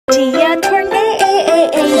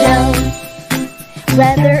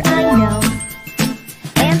weather I know.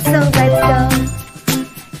 And so let's go.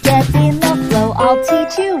 Get in the flow, I'll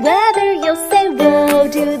teach you weather. You'll say whoa,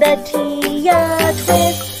 do the Tia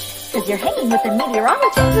twist, 'cause you're hanging with a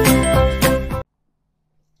meteorologist.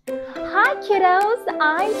 Hi kiddos,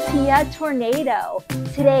 I'm Tia Tornado.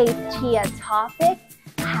 Today's Tia topic,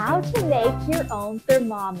 how to make your own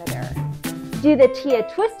thermometer. Do the Tia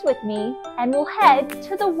twist with me and we'll head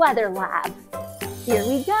to the weather lab. Here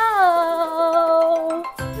we go!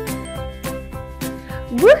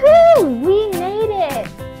 Woohoo! We made it!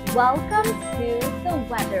 Welcome to the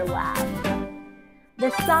weather lab.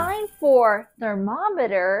 The sign for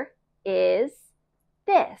thermometer is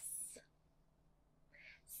this.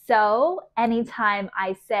 So anytime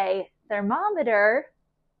I say thermometer,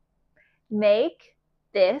 make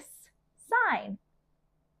this sign.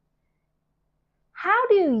 How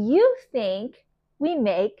do you think we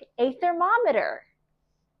make a thermometer?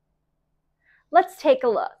 Let's take a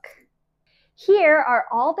look. Here are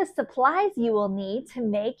all the supplies you will need to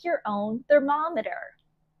make your own thermometer.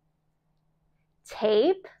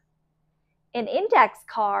 Tape, an index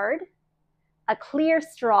card, a clear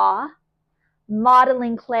straw,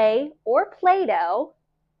 modeling clay or Play-Doh,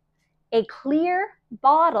 a clear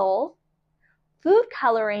bottle, food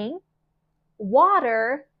coloring,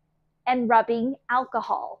 water, and rubbing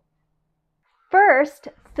alcohol. First,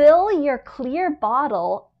 fill your clear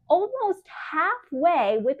bottle almost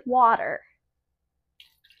halfway with water.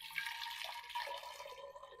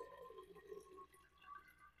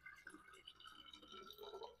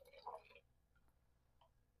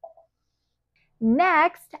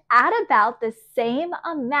 Next, add about the same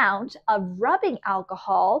amount of rubbing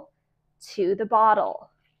alcohol to the bottle.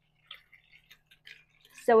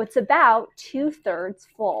 So it's about 2/3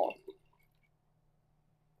 full.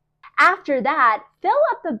 After that, fill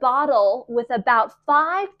up the bottle with about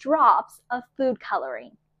 5 drops of food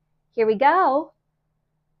coloring. Here we go.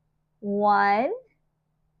 1,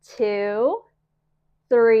 2,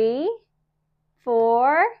 3,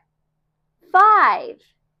 4, 5.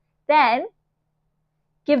 Then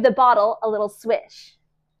give the bottle a little swish.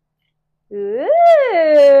 Ooh!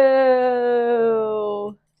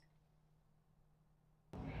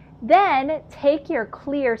 Then take your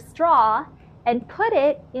clear straw and put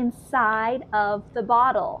it inside of the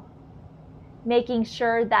bottle, making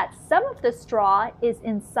sure that some of the straw is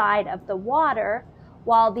inside of the water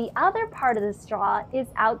while the other part of the straw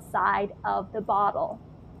is outside of the bottle.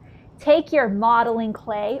 Take your modeling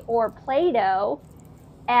clay or Play-Doh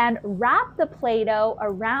and wrap the Play-Doh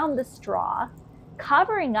around the straw,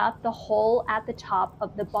 covering up the hole at the top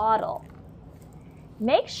of the bottle.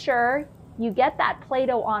 Make sure you get that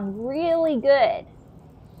Play-Doh on really good.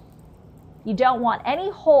 You don't want any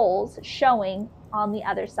holes showing on the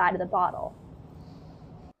other side of the bottle.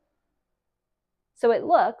 So it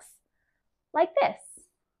looks like this.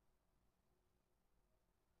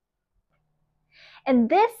 And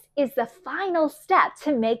this is the final step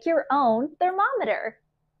to make your own thermometer.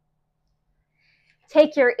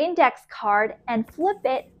 Take your index card and flip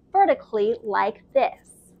it vertically like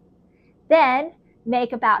this. Then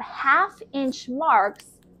make about 1/2 inch marks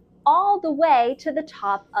all the way to the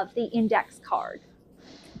top of the index card.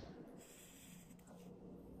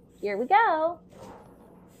 Here we go.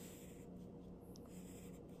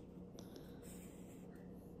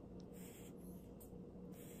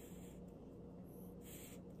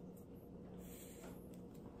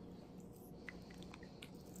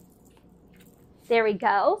 There we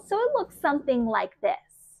go. So it looks something like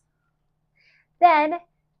this. Then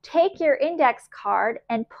take your index card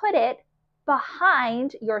and put it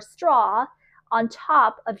behind your straw on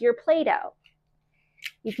top of your Play-Doh.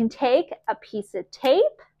 You can take a piece of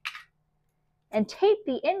tape and tape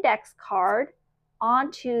the index card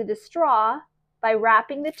onto the straw by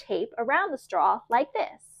wrapping the tape around the straw like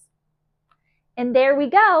this. And there we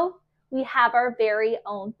go. We have our very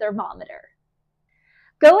own thermometer.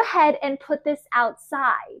 Go ahead and put this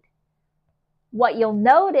outside. What you'll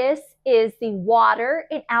notice is the water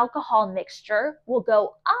and alcohol mixture will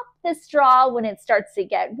go up the straw when it starts to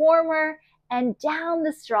get warmer and down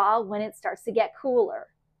the straw when it starts to get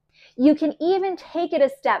cooler. You can even take it a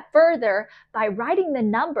step further by writing the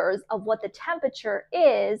numbers of what the temperature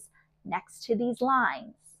is next to these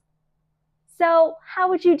lines. So how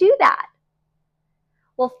would you do that?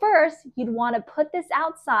 Well, first, you'd want to put this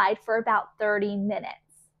outside for about 30 minutes.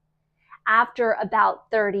 After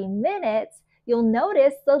about 30 minutes, you'll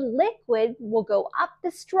notice the liquid will go up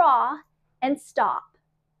the straw and stop.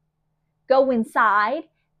 Go inside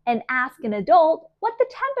and ask an adult what the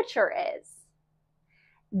temperature is.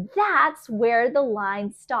 that's where the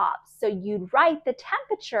line stops. So you'd write the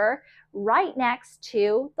temperature right next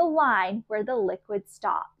to the line where the liquid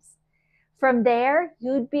stops. From there,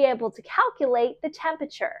 you'd be able to calculate the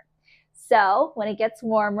temperature. So when it gets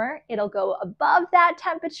warmer, it'll go above that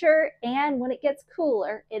temperature, and when it gets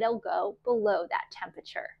cooler, it'll go below that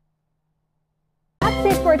temperature.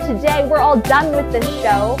 That's it for today. We're all done with this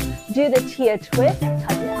show. Do the Tia twist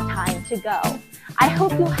because it's time to go. I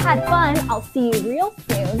hope you had fun. I'll see you real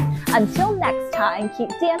soon. Until next time, keep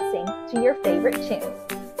dancing to your favorite tunes.